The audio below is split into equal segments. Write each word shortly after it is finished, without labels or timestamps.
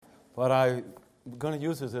But I'm going to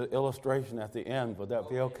use it as an illustration at the end. Would that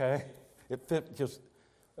be okay? It fit just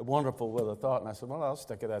wonderful with a thought, and I said, well, I'll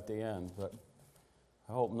stick it at the end, but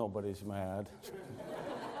I hope nobody's mad,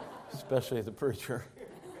 especially the preacher.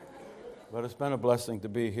 But it's been a blessing to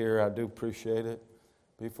be here. I do appreciate it.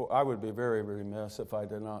 I would be very remiss if I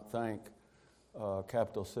did not thank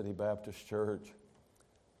Capital City Baptist Church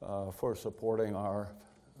for supporting our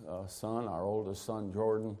son, our oldest son,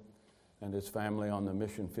 Jordan, and his family on the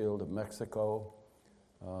mission field of Mexico.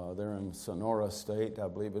 They're in Sonora State, I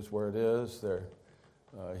believe is where it is.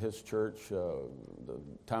 His church, the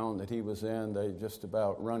town that he was in, they just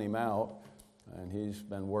about run him out. And he's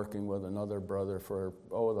been working with another brother for,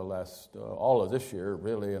 the last, all of this year,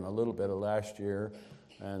 really, and a little bit of last year.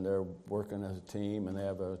 And they're working as a team, and they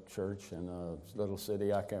have a church in a little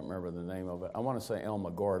city. I can't remember the name of it. I want to say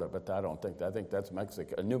Alamogordo, but I think that's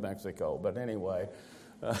Mexico, New Mexico. But anyway,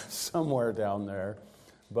 somewhere down there.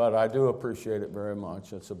 But I do appreciate it very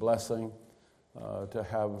much. It's a blessing to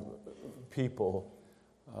have people,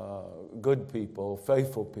 good people,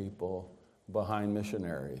 faithful people behind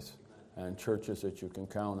missionaries and churches that you can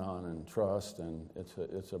count on and trust. And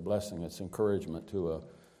it's a blessing. It's encouragement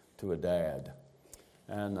to a dad.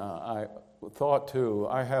 And I thought, too,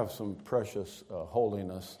 I have some precious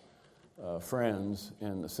holiness friends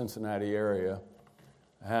in the Cincinnati area.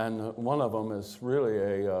 And one of them is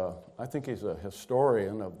really I think he's a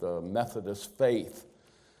historian of the Methodist faith.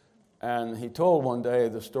 And he told one day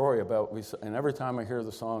the story about, and every time I hear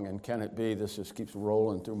the song, and Can It Be, this just keeps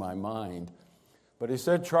rolling through my mind. But he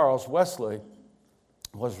said Charles Wesley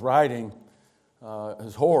was riding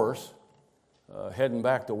his horse, heading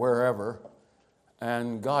back to wherever,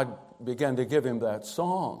 and God began to give him that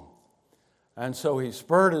song. And so he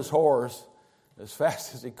spurred his horse as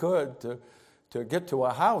fast as he could to get to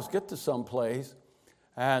a house, get to some place.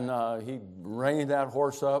 And he reined that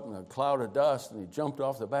horse up in a cloud of dust, and he jumped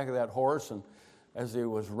off the back of that horse. And as he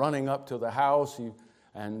was running up to the house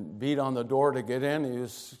and beat on the door to get in, he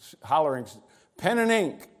was hollering, pen and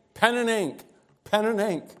ink, pen and ink, pen and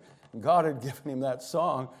ink. And God had given him that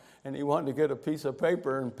song. And he wanted to get a piece of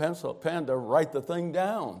paper and pen to write the thing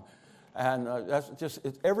down. And that's just,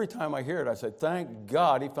 every time I hear it, I say, thank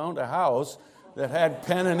God he found a house that had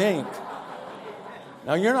pen and ink.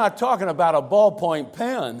 Now, you're not talking about a ballpoint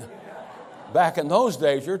pen. Back in those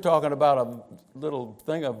days, you're talking about a little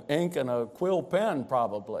thing of ink and a quill pen,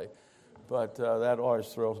 probably. But that always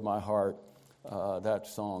thrills my heart, that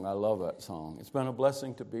song. I love that song. It's been a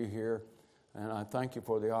blessing to be here. And I thank you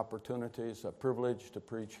for the opportunity. It's a privilege to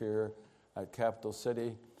preach here at Capital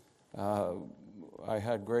City. I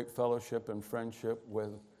had great fellowship and friendship with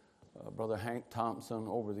Brother Hank Thompson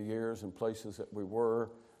over the years in places that we were.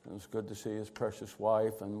 It was good to see his precious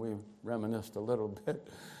wife, and we reminisced a little bit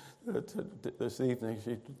this evening.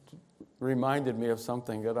 She reminded me of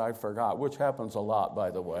something that I forgot, which happens a lot, by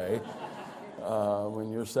the way.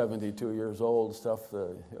 When you're 72 years old,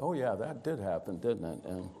 that did happen, didn't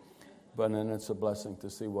it? But then it's a blessing to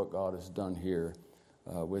see what God has done here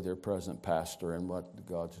with your present pastor and what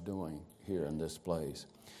God's doing here in this place.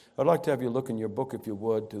 I'd like to have you look in your book, if you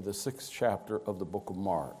would, to the 6th chapter of the book of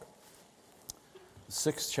Mark.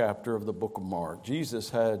 The 6th chapter of the book of Mark. Jesus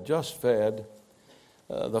had just fed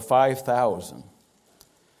the 5,000.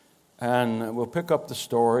 And we'll pick up the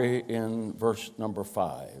story in verse number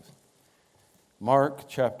 5. Mark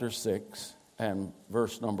chapter 6 and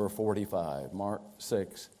verse number 45. Mark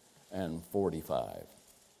 6 and 45.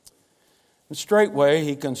 And straightway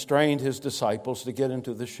he constrained his disciples to get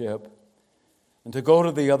into the ship and to go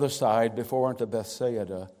to the other side before unto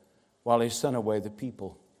Bethsaida, while he sent away the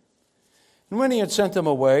people. And when he had sent them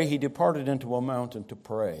away, he departed into a mountain to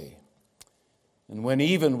pray. And when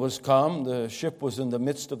even was come, the ship was in the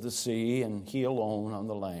midst of the sea, and he alone on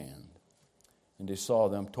the land. And he saw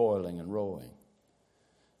them toiling and rowing.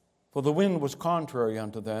 For the wind was contrary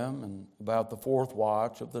unto them, and about the 4th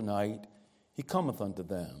watch of the night he cometh unto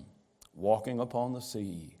them, walking upon the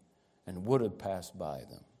sea, and would have passed by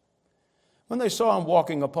them. When they saw him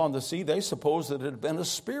walking upon the sea, they supposed that it had been a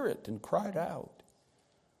spirit, and cried out.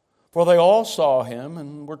 For they all saw him,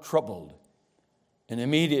 and were troubled. And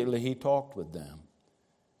immediately he talked with them,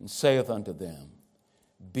 and saith unto them,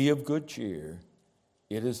 Be of good cheer,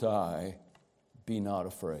 it is I, be not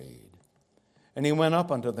afraid. And he went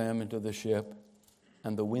up unto them into the ship,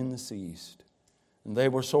 and the wind ceased. And they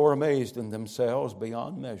were sore amazed in themselves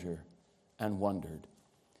beyond measure, and wondered.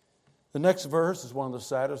 The next verse is one of the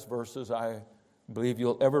saddest verses I believe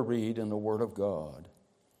you'll ever read in the Word of God.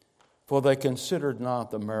 For they considered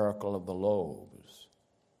not the miracle of the loaves,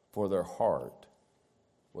 for their heart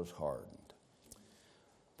was hardened.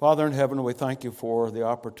 Father in heaven, we thank you for the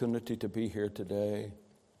opportunity to be here today.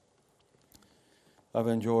 I've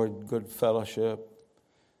enjoyed good fellowship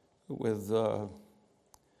with the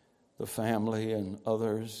family and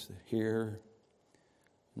others here.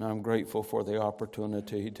 And I'm grateful for the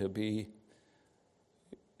opportunity to be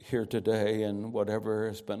here today, and whatever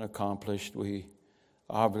has been accomplished, we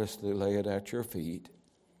obviously lay it at your feet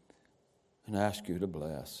and ask you to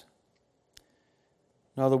bless.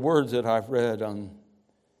 Now, the words that I've read on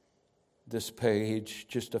this page,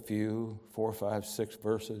 just a few, 4, 5, 6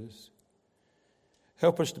 verses,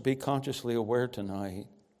 help us to be consciously aware tonight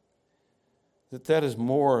that is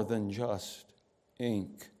more than just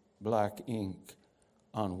ink, black ink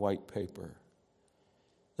on white paper.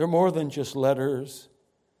 They're more than just letters,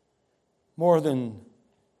 more than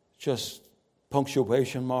just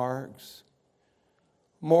punctuation marks,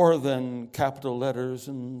 more than capital letters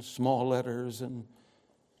and small letters, and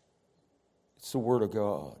it's the Word of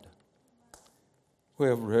God. We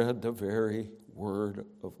have read the very Word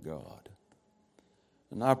of God.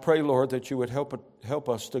 And I pray, Lord, that you would help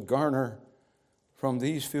us to garner from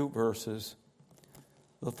these few verses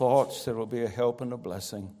the thoughts that will be a help and a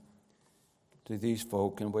blessing to these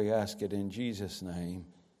folk. And we ask it in Jesus' name.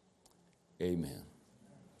 Amen.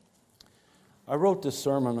 I wrote this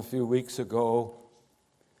sermon a few weeks ago,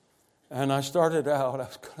 and I started out, I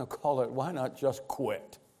was going to call it, Why Not Just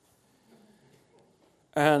Quit?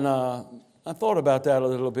 And I thought about that a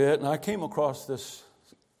little bit, and I came across this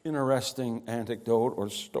interesting anecdote or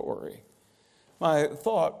story. My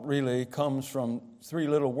thought really comes from 3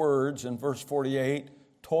 little words in verse 48,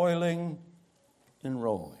 toiling and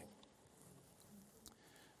rowing.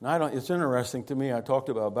 Now, it's interesting to me, I talked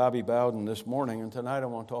about Bobby Bowden this morning, and tonight I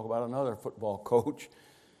want to talk about another football coach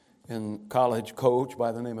and college coach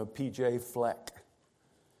by the name of P.J. Fleck.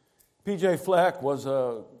 P.J. Fleck was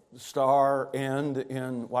a star end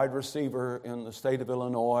in wide receiver in the state of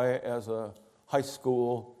Illinois as a high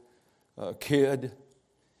school kid.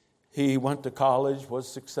 He went to college,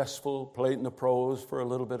 was successful, played in the pros for a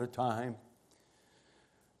little bit of time.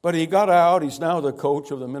 But he got out. He's now the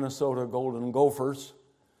coach of the Minnesota Golden Gophers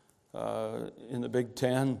in the Big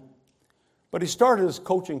Ten. But he started his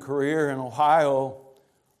coaching career in Ohio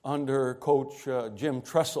under Coach Jim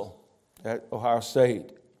Tressel at Ohio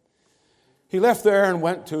State. He left there and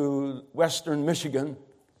went to Western Michigan,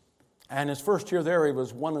 and his first year there he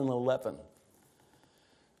was 1-11.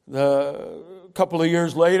 A couple of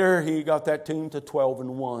years later, he got that team to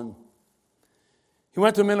 12-1. He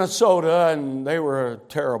went to Minnesota, and they were a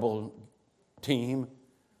terrible team.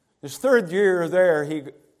 His third year there, he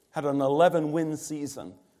had an 11-win season.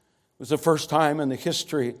 It was the first time in the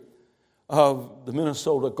history of the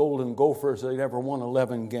Minnesota Golden Gophers they'd ever won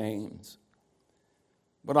 11 games.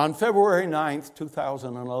 But on February 9th,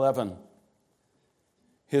 2011,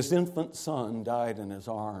 his infant son died in his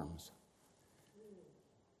arms.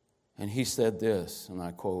 And he said this, and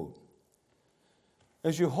I quote,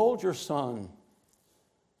 "As you hold your son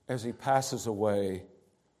as he passes away,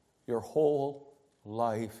 your whole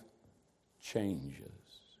life changes."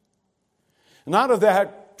 And out of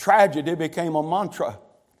that tragedy became a mantra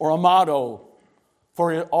or a motto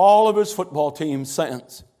for all of his football teams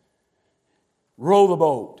since. Row the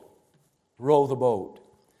boat. Row the boat.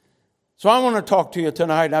 So I want to talk to you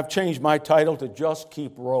tonight. I've changed my title to Just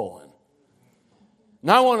Keep Rowing.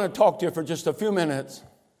 Now I want to talk to you for just a few minutes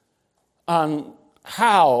on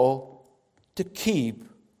how to keep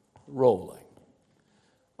rolling.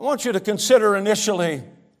 I want you to consider initially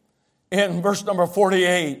in verse number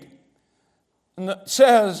 48. And it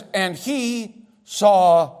says, and he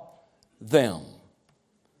saw them.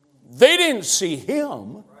 They didn't see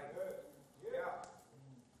him.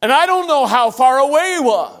 And I don't know how far away he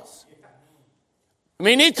was. I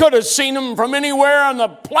mean, he could have seen him from anywhere on the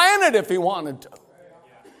planet if he wanted to.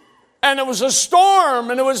 And it was a storm,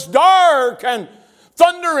 and it was dark, and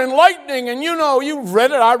thunder and lightning. And you know, you've read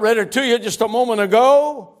it. I read it to you just a moment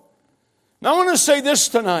ago. Now I want to say this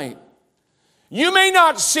tonight. You may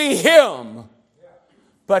not see him,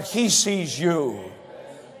 but he sees you.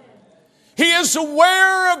 He is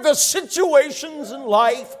aware of the situations in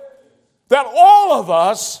life that all of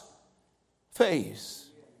us face.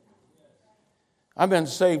 I've been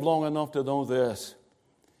saved long enough to know this,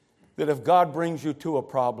 that if God brings you to a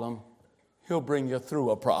problem, he'll bring you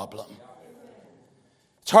through a problem.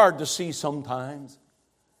 It's hard to see sometimes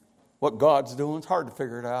what God's doing. It's hard to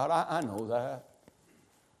figure it out. I know that.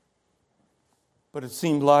 But it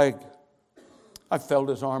seemed like I felt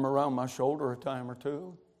his arm around my shoulder a time or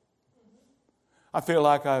two. I feel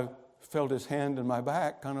like I felt his hand in my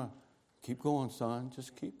back, kind of, keep going, son,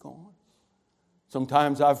 just keep going.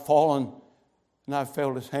 Sometimes I've fallen And I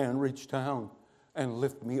felt His hand reach down and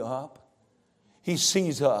lift me up. He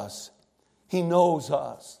sees us. He knows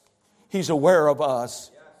us. He's aware of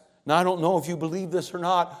us. Now, I don't know if you believe this or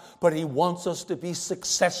not, but He wants us to be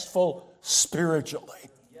successful spiritually.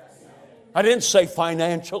 I didn't say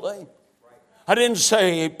financially. I didn't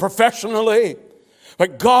say professionally.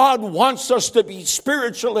 But God wants us to be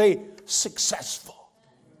spiritually successful.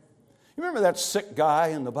 You remember that sick guy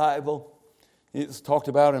in the Bible? It's talked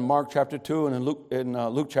about in Mark chapter 2 and in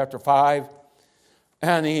Luke chapter 5.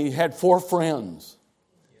 And he had 4 friends.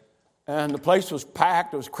 And the place was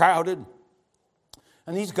packed. It was crowded.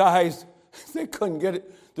 And these guys, they couldn't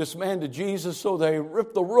get this man to Jesus, so they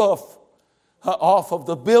ripped the roof off of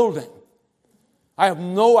the building. I have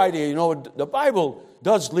no idea. You know, the Bible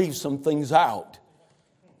does leave some things out.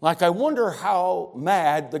 Like, I wonder how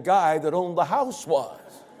mad the guy that owned the house was.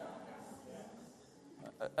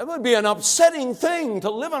 It would be an upsetting thing to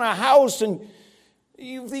live in a house and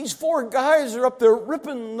these 4 guys are up there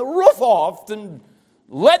ripping the roof off and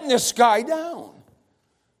letting this guy down.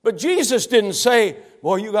 But Jesus didn't say,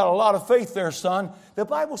 "Boy, you got a lot of faith there, son." The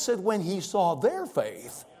Bible said when He saw their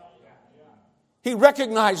faith, He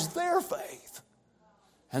recognized their faith.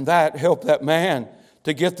 And that helped that man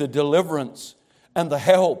to get the deliverance and the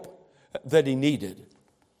help that he needed.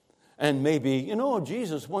 And maybe, you know,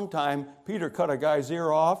 Jesus, one time, Peter cut a guy's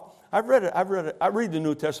ear off. I read the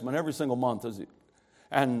New Testament every single month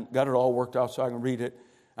and got it all worked out so I can read it.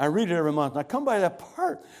 I read it every month. And I come by that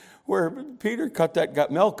part where Peter cut that guy,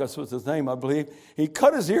 Malchus was his name, I believe. He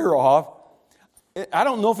cut his ear off. I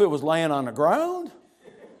don't know if it was laying on the ground.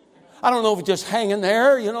 I don't know if it's just hanging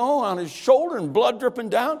there, you know, on his shoulder and blood dripping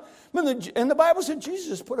down. And the Bible said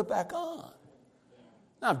Jesus put it back on.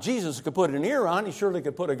 Now, if Jesus could put an ear on, He surely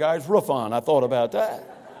could put a guy's roof on. I thought about that.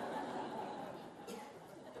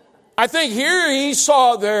 I think here He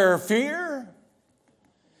saw their fear.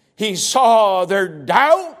 He saw their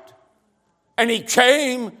doubt. And He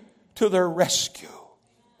came to their rescue.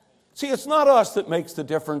 See, it's not us that makes the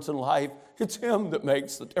difference in life. It's Him that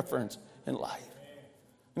makes the difference in life.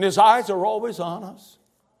 And His eyes are always on us,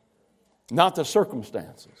 not the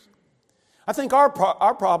circumstances. I think our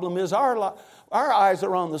problem is our eyes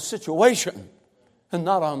are on the situation and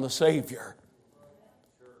not on the Savior.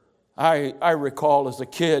 I recall as a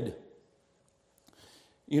kid,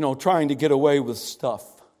 you know, trying to get away with stuff.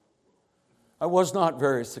 I was not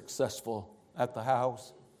very successful at the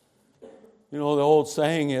house. You know, the old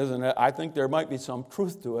saying is, and I think there might be some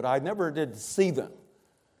truth to it, I never did see them.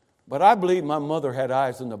 But I believe my mother had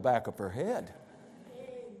eyes in the back of her head.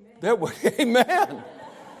 Amen.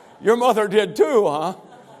 Your mother did too, huh?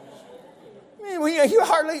 I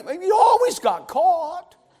mean, you always got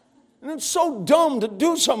caught. And it's so dumb to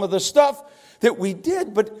do some of the stuff that we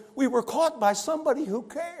did, but we were caught by somebody who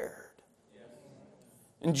cared.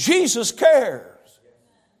 And Jesus cares.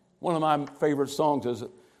 One of my favorite songs is,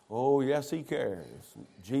 "Oh, yes, He cares.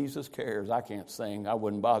 Jesus cares." I can't sing. I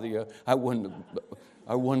wouldn't bother you. I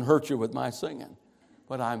wouldn't hurt you with my singing.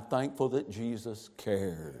 But I'm thankful that Jesus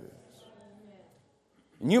cares.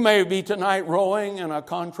 And you may be tonight rowing in a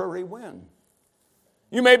contrary wind.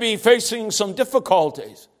 You may be facing some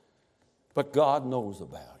difficulties. But God knows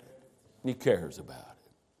about it. And He cares about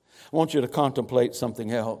it. I want you to contemplate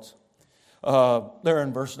something else. There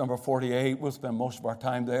in verse number 48, we'll spend most of our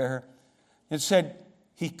time there. It said,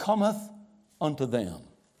 He cometh unto them.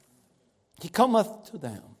 He cometh to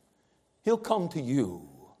them. He'll come to you.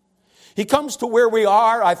 He comes to where we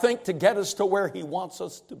are, I think, to get us to where He wants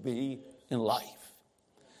us to be in life.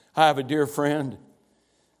 I have a dear friend,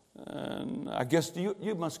 and I guess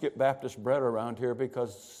you must get Baptist bread around here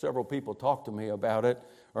because several people talk to me about it,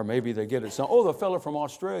 or maybe they get it. Oh, the fellow from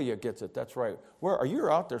Australia gets it. That's right. Where are you?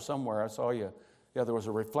 Out there somewhere. I saw you. Yeah, there was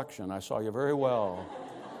a reflection. I saw you very well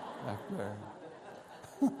back there.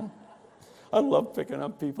 I love picking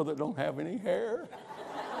up people that don't have any hair.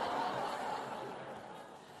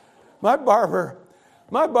 My barber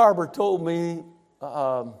told me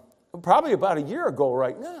probably about a year ago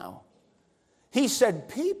right now. He said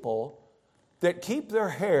people that keep their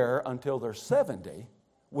hair until they're 70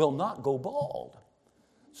 will not go bald.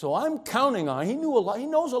 So I'm counting on, he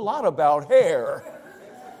knows a lot about hair.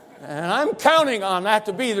 And I'm counting on that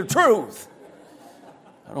to be the truth.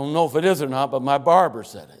 I don't know if it is or not, but my barber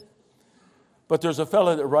said it. But there's a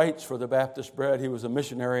fellow that writes for the Baptist Bread. He was a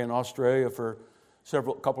missionary in Australia for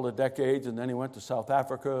couple of decades, and then he went to South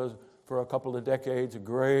Africa for a couple of decades. A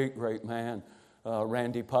great, great man,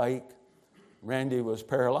 Randy Pike. Randy was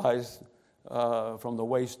paralyzed from the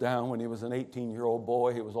waist down when he was an 18-year-old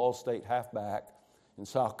boy. He was all-state halfback in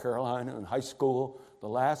South Carolina in high school. The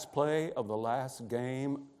last play of the last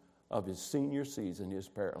game of his senior season, he is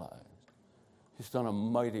paralyzed. He's done a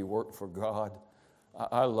mighty work for God.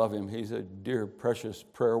 I love him. He's a dear, precious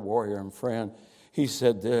prayer warrior and friend. He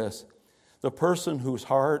said this, the person whose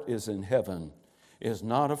heart is in heaven is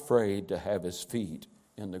not afraid to have his feet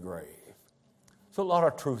in the grave. There's a lot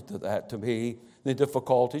of truth to that to me, the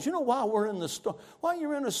difficulties. You know, while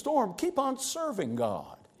you're in a storm, keep on serving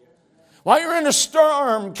God. While you're in a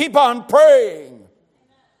storm, keep on praying.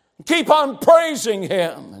 Keep on praising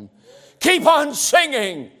Him. And keep on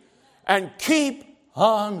singing. And keep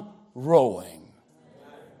on rowing.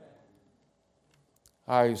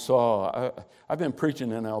 I've been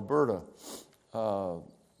preaching in Alberta,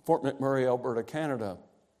 Fort McMurray, Alberta, Canada.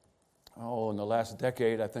 In the last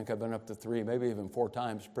decade, I think I've been up to 3, maybe even 4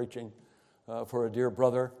 times preaching for a dear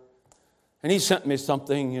brother. And he sent me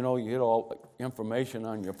something, you get all information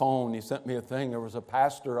on your phone. He sent me a thing. There was a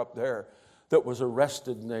pastor up there that was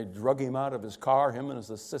arrested, and they drug him out of his car, him and his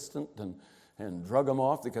assistant, and drug him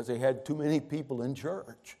off because he had too many people in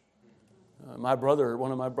church.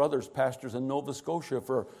 One of my brother's pastors in Nova Scotia,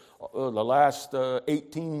 for the last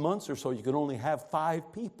 18 months or so, you could only have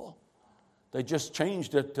 5 people. They just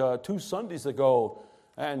changed it 2 Sundays ago,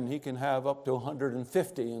 and he can have up to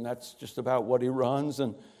 150, and that's just about what he runs.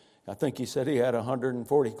 And I think he said he had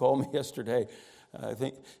 140. He called me yesterday. I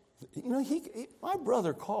think, my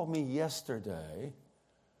brother called me yesterday.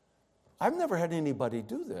 I've never had anybody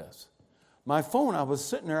do this. My phone, I was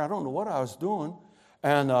sitting there, I don't know what I was doing,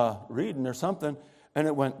 and reading or something, and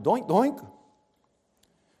it went doink, doink.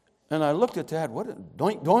 And I looked at Dad,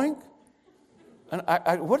 doink, doink?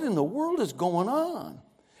 And what in the world is going on?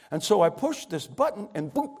 And so I pushed this button,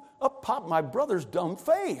 and boom, up popped my brother's dumb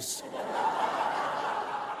face.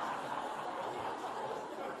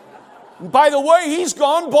 And by the way, he's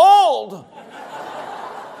gone bald.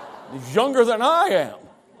 He's younger than I am.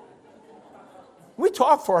 We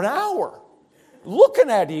talked for an hour, looking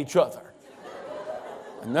at each other.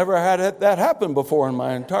 I've never had that happen before in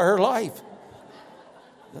my entire life.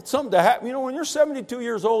 That's something to happen. When you're 72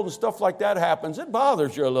 years old and stuff like that happens, it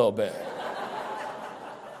bothers you a little bit.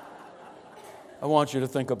 I want you to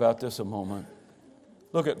think about this a moment.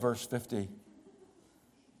 Look at verse 50.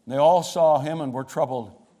 They all saw him and were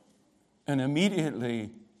troubled, and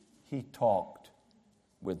immediately he talked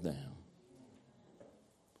with them.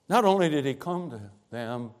 Not only did he come to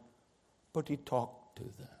them, but he talked to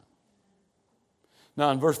them. Now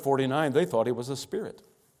in verse 49, they thought he was a spirit.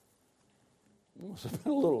 He must have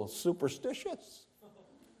been a little superstitious.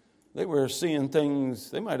 They were seeing things,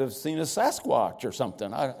 they might have seen a Sasquatch or something.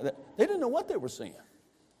 They didn't know what they were seeing.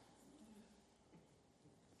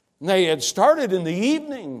 And they had started in the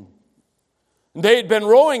evening. They had been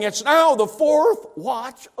rowing. It's now the 4th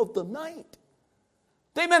watch of the night.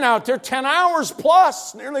 They've been out there 10 hours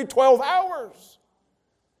plus, nearly 12 hours.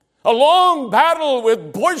 A long battle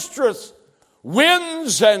with boisterous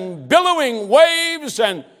winds and billowing waves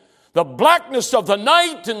and the blackness of the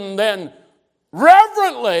night, and then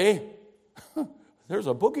reverently, there's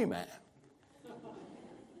a boogeyman.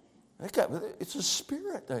 It's a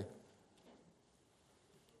spirit.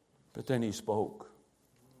 But then he spoke.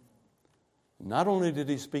 Not only did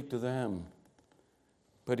he speak to them,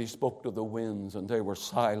 but he spoke to the winds, and they were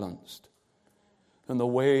silenced. And the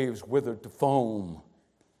waves withered to foam.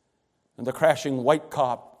 And the crashing white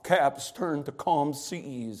caps turned to calm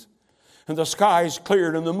seas. And the skies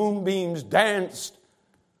cleared, and the moonbeams danced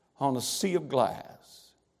on a sea of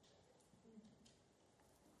glass.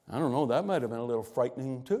 I don't know, that might have been a little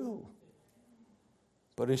frightening too.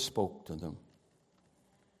 But he spoke to them.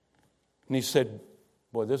 And he said,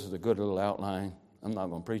 boy, this is a good little outline. I'm not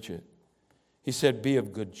going to preach it. He said, be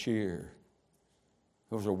of good cheer.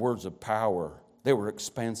 Those are words of power. They were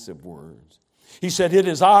expansive words. He said, it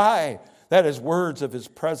is I. That is words of his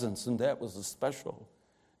presence, and that was the special.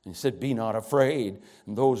 And he said, be not afraid.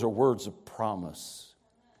 And those are words of promise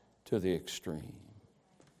to the extreme.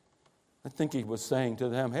 I think he was saying to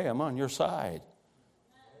them, hey, I'm on your side.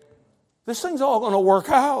 This thing's all going to work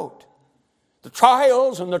out. The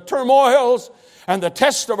trials and the turmoils and the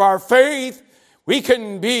test of our faith, we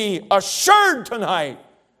can be assured tonight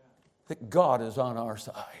that God is on our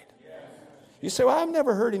side. You say, well, I've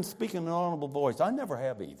never heard him speak in an audible voice. I never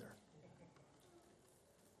have either.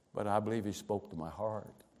 But I believe he spoke to my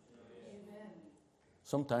heart.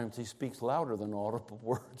 Sometimes he speaks louder than audible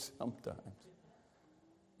words sometimes.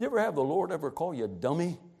 You ever have the Lord ever call you a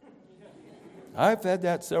dummy? I've had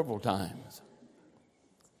that several times.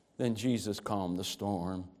 Then Jesus calmed the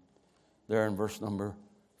storm. There in verse number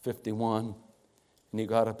 51. And he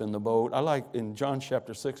got up in the boat. I like in John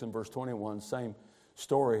chapter 6 and verse 21, same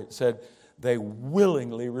story. It said, they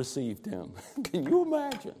willingly received him. Can you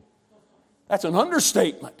imagine? That's an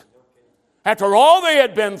understatement. After all they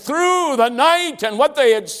had been through the night and what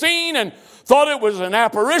they had seen and thought it was an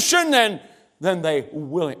apparition, and then I'd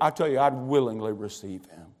willingly receive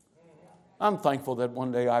him. I'm thankful that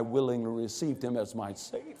one day I willingly received him as my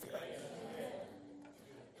Savior.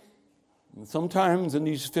 And sometimes in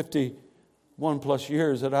these 51 plus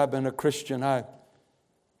years that I've been a Christian, I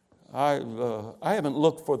haven't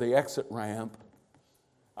looked for the exit ramp.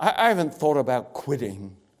 I haven't thought about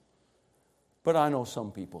quitting. But I know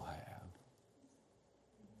some people have.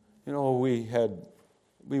 You know, we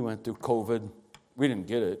went through COVID. We didn't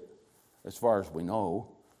get it, as far as we know.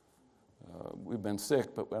 We've been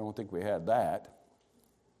sick, but I don't think we had that.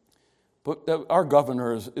 But our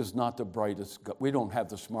governor is not the brightest. We don't have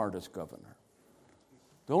the smartest governor.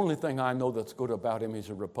 The only thing I know that's good about him, he's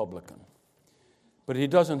a Republican. But he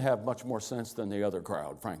doesn't have much more sense than the other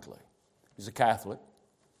crowd, frankly. He's a Catholic.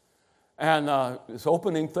 And this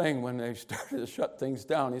opening thing, when they started to shut things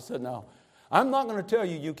down, he said, now, I'm not going to tell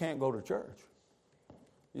you you can't go to church.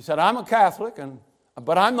 He said, I'm a Catholic,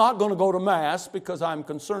 but I'm not going to go to Mass because I'm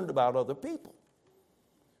concerned about other people.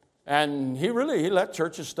 And he let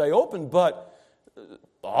churches stay open, but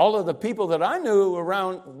all of the people that I knew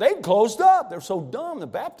around, they'd closed up. They're so dumb. The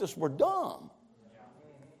Baptists were dumb.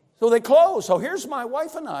 So they closed. So here's my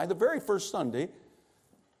wife and I, the very first Sunday.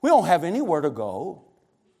 We don't have anywhere to go.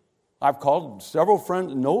 I've called several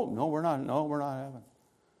friends. No, we're not having.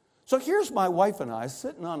 So here's my wife and I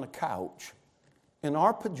sitting on the couch in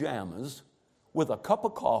our pajamas with a cup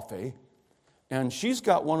of coffee, and she's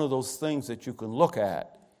got one of those things that you can look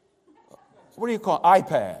at. What do you call it?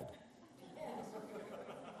 iPad.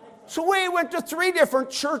 So we went to 3 different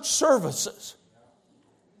church services.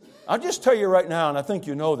 I'll just tell you right now, and I think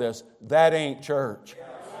you know this, that ain't church.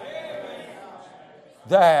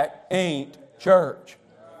 That ain't church.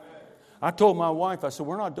 I told my wife, I said,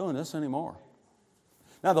 we're not doing this anymore.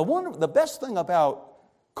 Now, the best thing about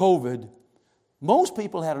COVID, most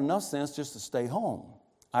people had enough sense just to stay home.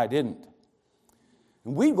 I didn't.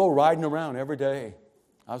 And we'd go riding around every day.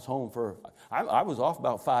 I was home I was off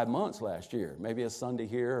about 5 months last year. Maybe a Sunday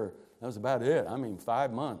here. That was about it.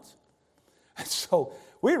 5 months. And so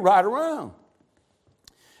we'd ride around.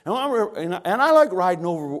 And I like riding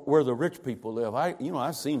over where the rich people live.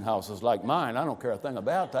 I've seen houses like mine. I don't care a thing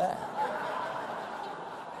about that.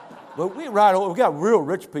 But we ride over. We got real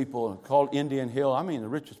rich people called Indian Hill. The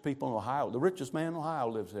richest people in Ohio. The richest man in Ohio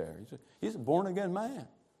lives there. He's a born-again man.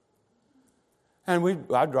 And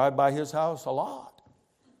I'd drive by his house a lot.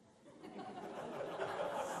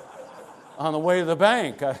 On the way to the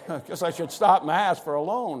bank. I guess I should stop and ask for a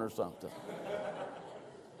loan or something.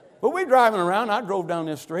 But we driving around. I drove down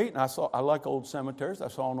this street, and I like old cemeteries. I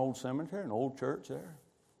saw an old cemetery, an old church there.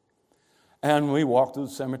 And we walked through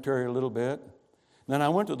the cemetery a little bit. Then I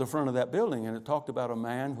went to the front of that building, and it talked about a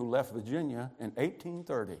man who left Virginia in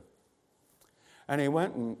 1830. And he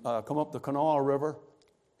went and come up the Kanawha River,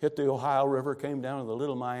 hit the Ohio River, came down to the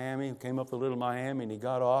Little Miami, came up the Little Miami, and he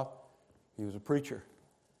got off. He was a preacher,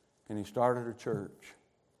 and he started a church.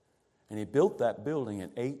 And he built that building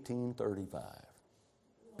in 1835.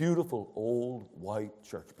 Beautiful old white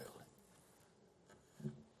church building.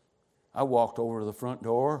 I walked over to the front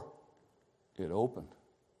door. It opened.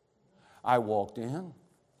 I walked in.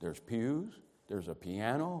 There's pews. There's a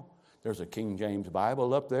piano. There's a King James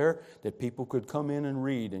Bible up there that people could come in and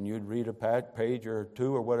read. And you'd read a page or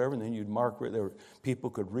 2 or whatever, and then you'd mark where people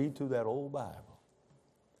could read through that old Bible.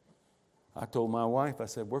 I told my wife, I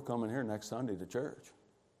said, we're coming here next Sunday to church.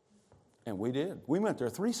 And we did. We went there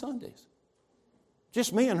 3 Sundays.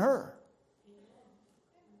 Just me and her.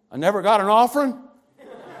 I never got an offering.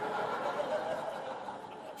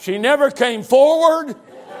 She never came forward.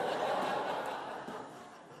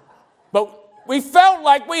 But we felt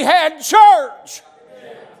like we had church.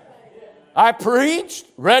 I preached,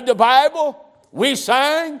 read the Bible, we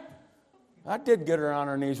sang. I did get her on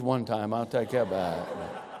her knees one time, I'll take that back.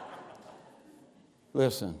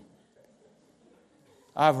 Listen,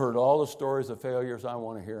 I've heard all the stories of failures I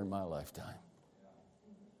want to hear in my lifetime.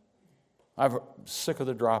 I'm sick of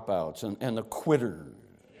the dropouts and the quitters.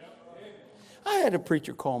 I had a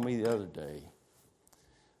preacher call me the other day,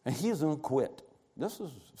 and he was going to quit. This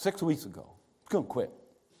was 6 weeks ago. He's going to quit.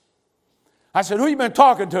 I said, who you been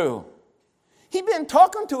talking to? He'd been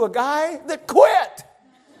talking to a guy that quit.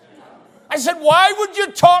 I said, why would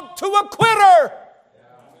you talk to a quitter?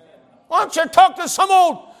 Why don't you talk to some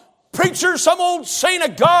old preacher, some old saint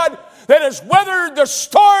of God that has weathered the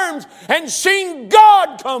storms and seen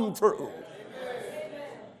God come through?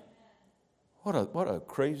 What a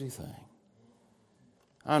crazy thing.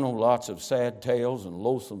 I know lots of sad tales and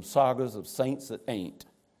loathsome sagas of saints that ain't.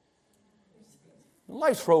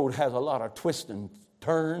 Life's road has a lot of twists and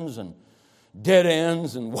turns and dead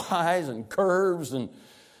ends and Y's and curves and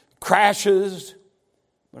crashes.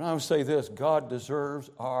 But I would say this, God deserves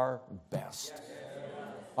our best.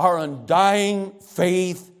 Our undying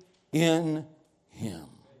faith in Him.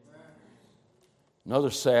 Another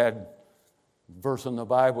sad verse in the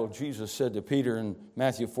Bible, Jesus said to Peter in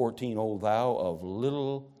Matthew 14, "O thou of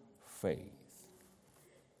little faith."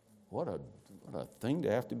 What a thing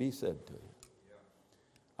to have to be said to you.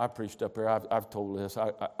 I preached up here. I've told this.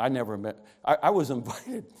 I never met. I was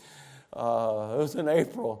invited. It was in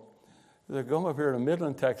April. They come up here to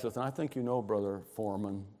Midland, Texas, and I think you know Brother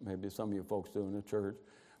Foreman. Maybe some of you folks do in the church.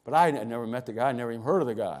 But I had never met the guy. I never even heard of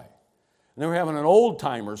the guy. And they were having an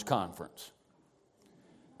old-timers conference.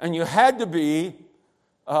 And you had to be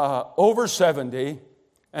over 70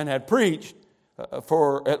 and had preached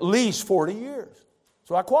for at least 40 years.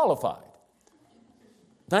 So I qualified.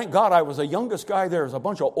 Thank God I was the youngest guy there. There's a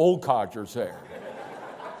bunch of old codgers there.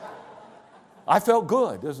 I felt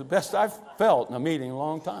good. It was the best I've felt in a meeting in a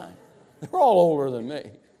long time. They were all older than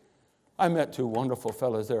me. I met two wonderful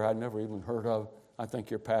fellows there I'd never even heard of. I think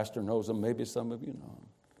your pastor knows them. Maybe some of you know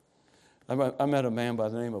them. I met a man by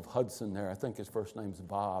the name of Hudson there. I think his first name's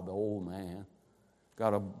Bob, the old man.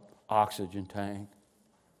 Got an oxygen tank.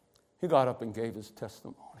 He got up and gave his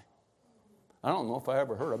testimony. I don't know if I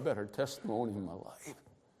ever heard a better testimony in my life.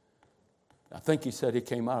 I think he said he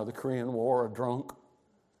came out of the Korean War a drunk,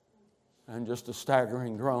 and just a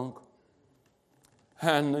staggering drunk.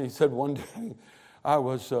 And he said one day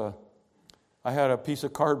I had a piece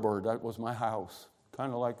of cardboard. That was my house,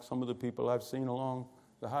 kind of like some of the people I've seen along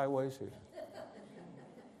the highways here.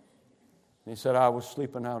 And he said I was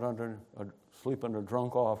sleeping a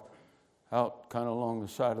drunk off out kind of along the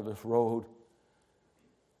side of this road,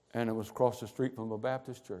 and it was across the street from a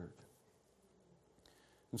Baptist church.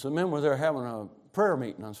 And some men were there having a prayer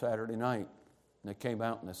meeting on Saturday night, and they came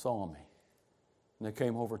out and they saw me. And they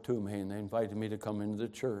came over to me, and they invited me to come into the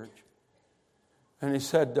church. And he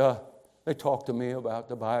said, they talked to me about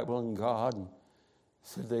the Bible and God, and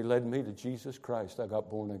said they led me to Jesus Christ. I got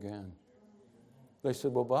born again. They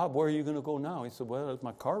said, well, Bob, where are you going to go now? He said, well,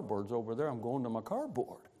 my cardboard's over there. I'm going to my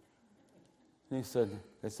cardboard. And they said,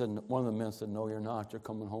 one of the men said, no, you're not. You're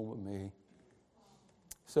coming home with me.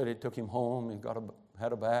 He said he took him home. He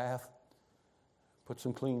had a bath, put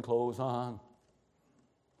some clean clothes on,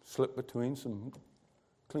 slipped between some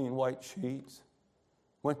clean white sheets,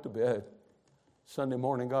 went to bed. Sunday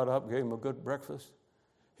morning, got up, gave him a good breakfast.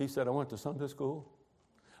 He said, I went to Sunday school.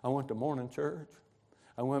 I went to morning church.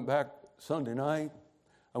 I went back Sunday night.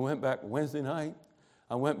 I went back Wednesday night.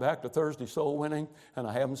 I went back to Thursday soul winning, and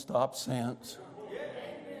I haven't stopped since.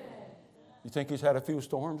 You think he's had a few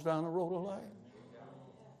storms down the road of life?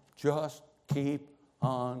 Just keep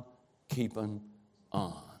on keeping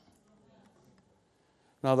on.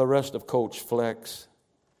 Now the rest of Coach Fleck's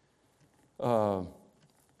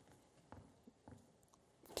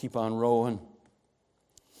keep on rowing.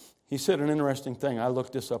 He said an interesting thing. I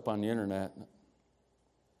looked this up on the internet.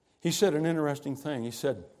 He said an interesting thing. He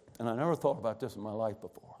said, and I never thought about this in my life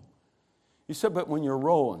before. He said, but when you're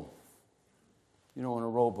rowing, in a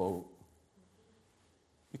rowboat,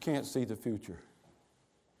 you can't see the future.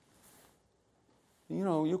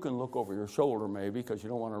 You can look over your shoulder maybe because you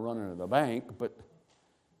don't want to run into the bank, but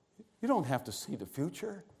you don't have to see the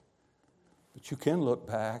future. But you can look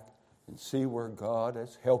back and see where God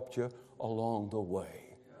has helped you along the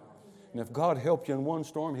way. And if God helped you in one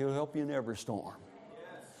storm, He'll help you in every storm.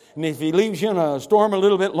 And if He leaves you in a storm a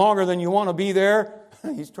little bit longer than you want to be there,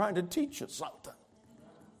 He's trying to teach you something.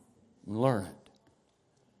 Learn it.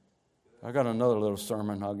 I got another little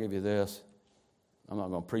sermon. I'll give you this. I'm not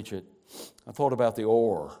going to preach it. I thought about the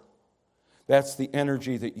oar. That's the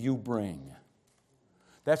energy that you bring.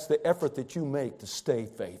 That's the effort that you make to stay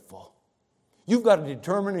faithful. You've got to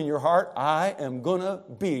determine in your heart, I am going to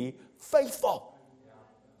be faithful.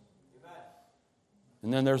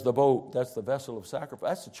 And then there's the boat. That's the vessel of sacrifice.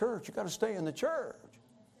 That's the church. You've got to stay in the church.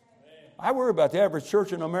 I worry about the average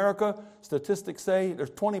church in America. Statistics say there's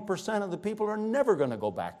 20% of the people are never going to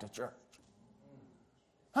go back to church.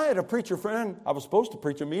 I had a preacher friend. I was supposed to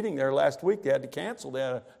preach a meeting there last week. They had to cancel. They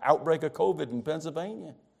had an outbreak of COVID in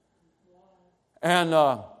Pennsylvania. And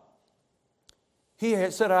he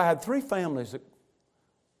had said, I had 3 families that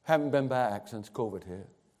haven't been back since COVID hit.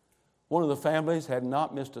 One of the families had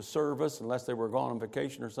not missed a service unless they were gone on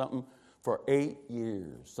vacation or something for 8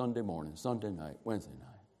 years. Sunday morning, Sunday night, Wednesday night.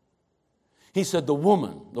 He said the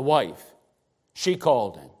woman, the wife, she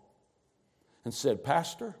called him and said,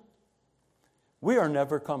 Pastor, we are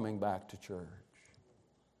never coming back to church.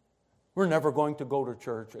 We're never going to go to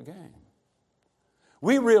church again.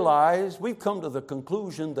 We realize, we've come to the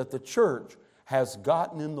conclusion that the church has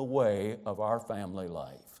gotten in the way of our family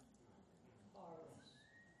life.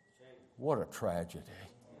 What a tragedy.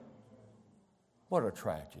 What a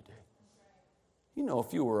tragedy. You know,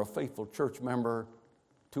 if you were a faithful church member,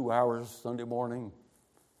 2 hours Sunday morning,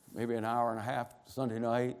 maybe an hour and a half Sunday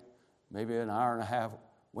night, maybe an hour and a half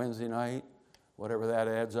Wednesday night, whatever that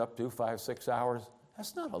adds up to, 5, 6 hours,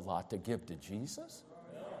 that's not a lot to give to Jesus.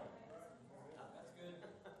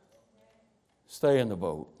 Stay in the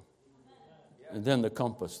boat. And then the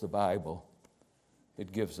compass, the Bible,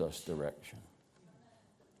 it gives us direction.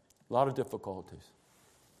 A lot of difficulties.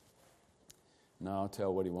 Now I'll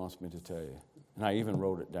tell what he wants me to tell you. And I even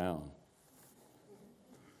wrote it down.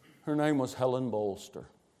 Her name was Helen Bolster.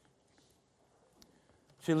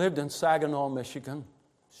 She lived in Saginaw, Michigan.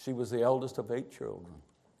 She was the eldest of 8 children.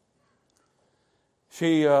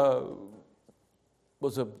 She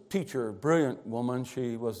was a teacher, a brilliant woman.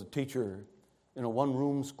 She was a teacher in a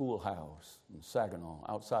one-room schoolhouse in Saginaw,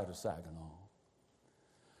 outside of Saginaw.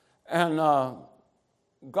 And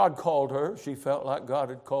God called her. She felt like God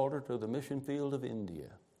had called her to the mission field of India.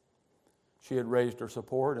 She had raised her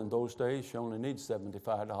support. In those days, she only needs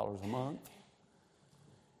 $75 a month.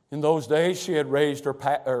 In those days, she had raised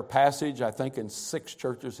her passage. I think in 6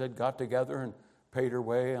 churches had got together and paid her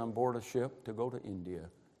way on board a ship to go to India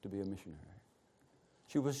to be a missionary.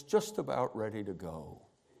 She was just about ready to go.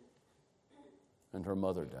 And her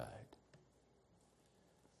mother died.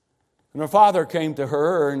 And her father came to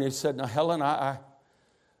her and he said, "Now, Helen, I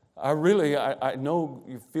know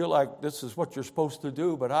you feel like this is what you're supposed to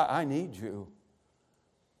do, but I need you.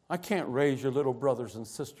 I can't raise your little brothers and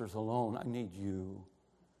sisters alone. I need you.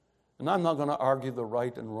 And I'm not going to argue the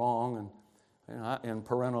right and wrong and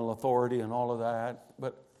parental authority and all of that."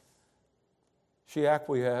 But she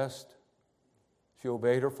acquiesced. She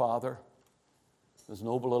obeyed her father. As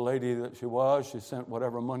noble a lady that she was, she sent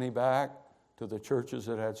whatever money back to the churches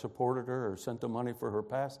that had supported her or sent the money for her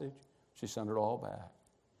passage. She sent it all back.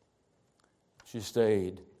 She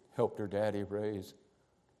stayed, helped her daddy raise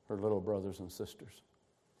her little brothers and sisters.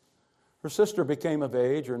 Her sister became of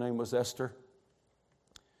age. Her name was Esther.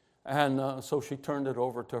 And so she turned it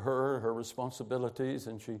over to her responsibilities,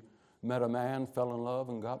 and she met a man, fell in love,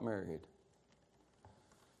 and got married.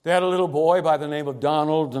 They had a little boy by the name of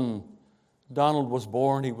Donald, and Donald was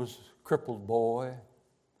born. He was a crippled boy.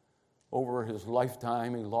 Over his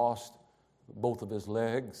lifetime, he lost both of his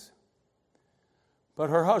legs. But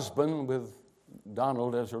her husband, with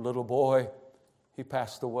Donald as her little boy, he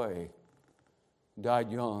passed away,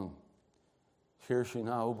 died young. Here she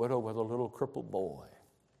now, a widow with a little crippled boy.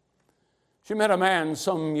 She met a man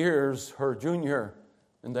some years her junior,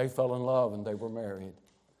 and they fell in love and they were married.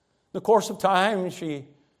 In the course of time, she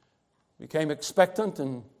became expectant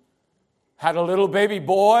and had a little baby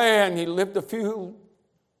boy, and he lived a few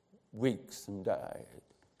weeks and died.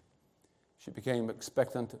 She became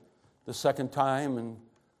expectant the second time, and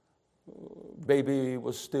baby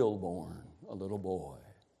was stillborn, a little boy.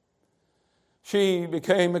 She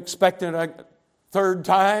became expectant a third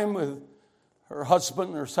time with her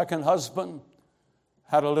husband, her second husband,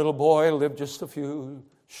 had a little boy, lived just a few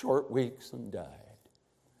short weeks and died.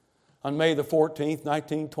 On May the 14th,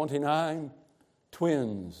 1929,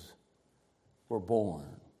 twins were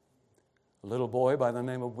born. A little boy by the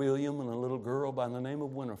name of William and a little girl by the name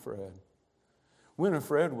of Winifred.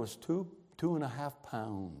 Winifred was 2.5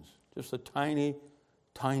 pounds, just a tiny,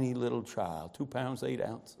 tiny little child, 2 pounds, 8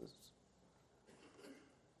 ounces.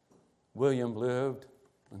 William lived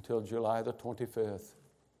until July the 25th,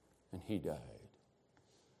 and he died.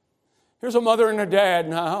 Here's a mother and a dad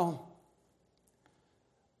now.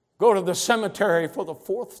 Go to the cemetery for the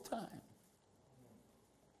 4th time.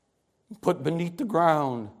 Put beneath the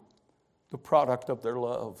ground the product of their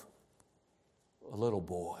love, a little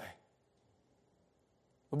boy.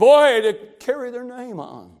 A boy to carry their name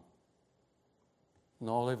on. And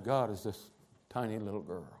all they've got is this tiny little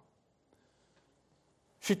girl.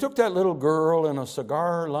 She took that little girl in a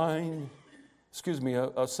satin-lined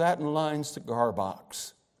cigar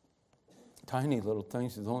box. Tiny little thing,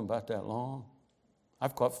 she's only about that long.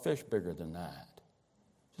 I've caught fish bigger than that.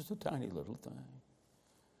 Just a tiny little thing.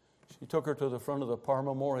 She took her to the front of the Parr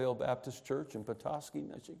Memorial Baptist Church in Petoskey,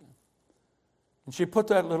 Michigan. And she put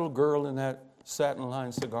that little girl in that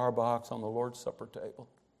satin-lined cigar box on the Lord's Supper table.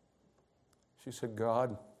 She said,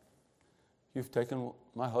 "God, you've taken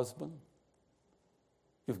my husband.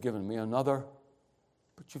 You've given me another,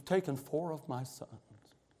 but you've taken 4 of my sons.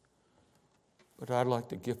 But I'd like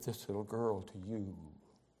to give this little girl to you."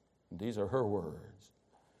 And these are her words.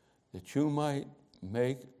 "That you might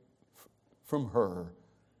make from her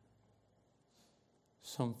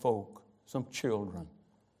some folk, some children,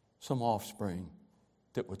 some offspring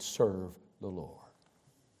that would serve the Lord.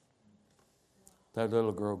 That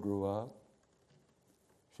little girl grew up.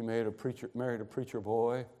 She married a preacher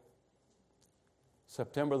boy,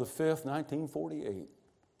 September the 5th, 1948,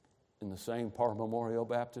 in the St. Paul Memorial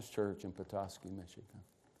Baptist Church in Petoskey, Michigan.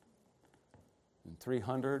 And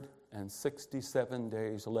 367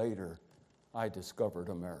 days later, I discovered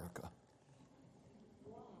America.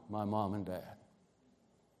 My mom and dad.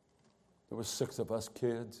 There was 6 of us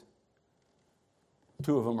kids.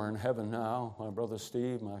 2 of them are in heaven now. My brother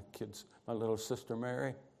Steve, my little sister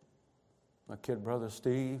Mary, my kid brother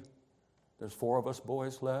Steve. There's 4 of us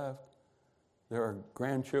boys left. There are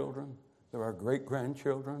grandchildren. There are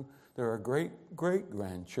great-grandchildren. There are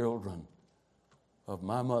great-great-grandchildren of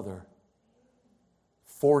my mother.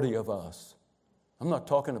 40 of us. I'm not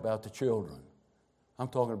talking about the children. I'm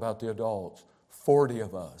talking about the adults. 40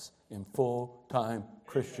 of us in full-time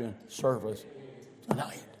Christian service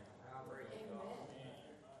tonight.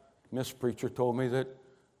 Miss Preacher told me that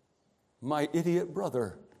my idiot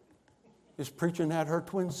brother is preaching at her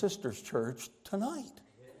twin sister's church tonight.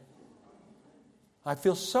 I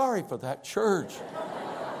feel sorry for that church.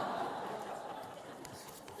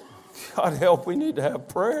 God help, we need to have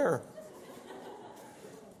prayer.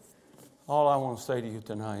 All I want to say to you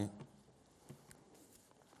tonight,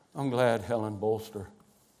 I'm glad Helen Bolster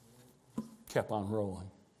kept on rowing.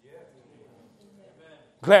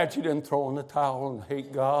 Glad she didn't throw in the towel and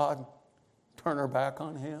hate God, turn her back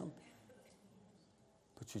on Him.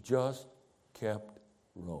 But she just kept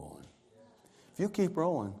rowing. If you keep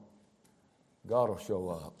rowing, God will show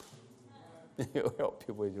up. He'll help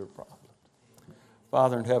you with your problems.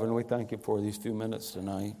 Father in heaven, we thank you for these few minutes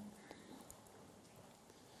tonight.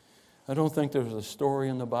 I don't think there's a story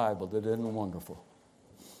in the Bible that isn't wonderful.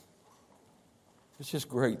 It's just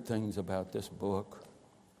great things about this book.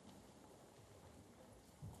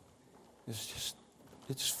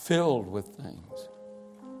 It's filled with things.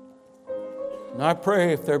 And I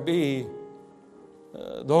pray if there be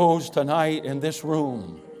those tonight in this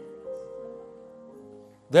room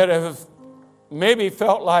that have maybe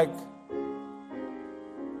felt like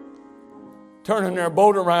turning their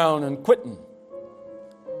boat around and quitting,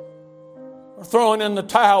 or throwing in the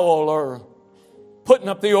towel, or putting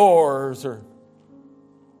up the oars, or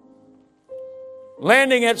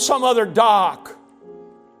landing at some other dock.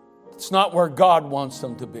 It's not where God wants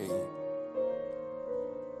them to be.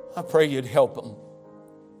 I pray you'd help them.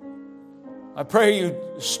 I pray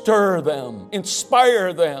you'd stir them,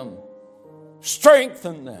 inspire them,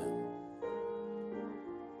 strengthen them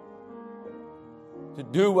to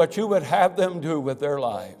do what you would have them do with their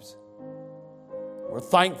lives. We're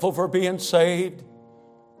thankful for being saved.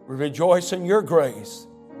 We rejoice in your grace.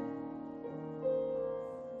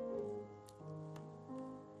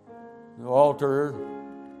 The altar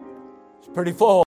is pretty full.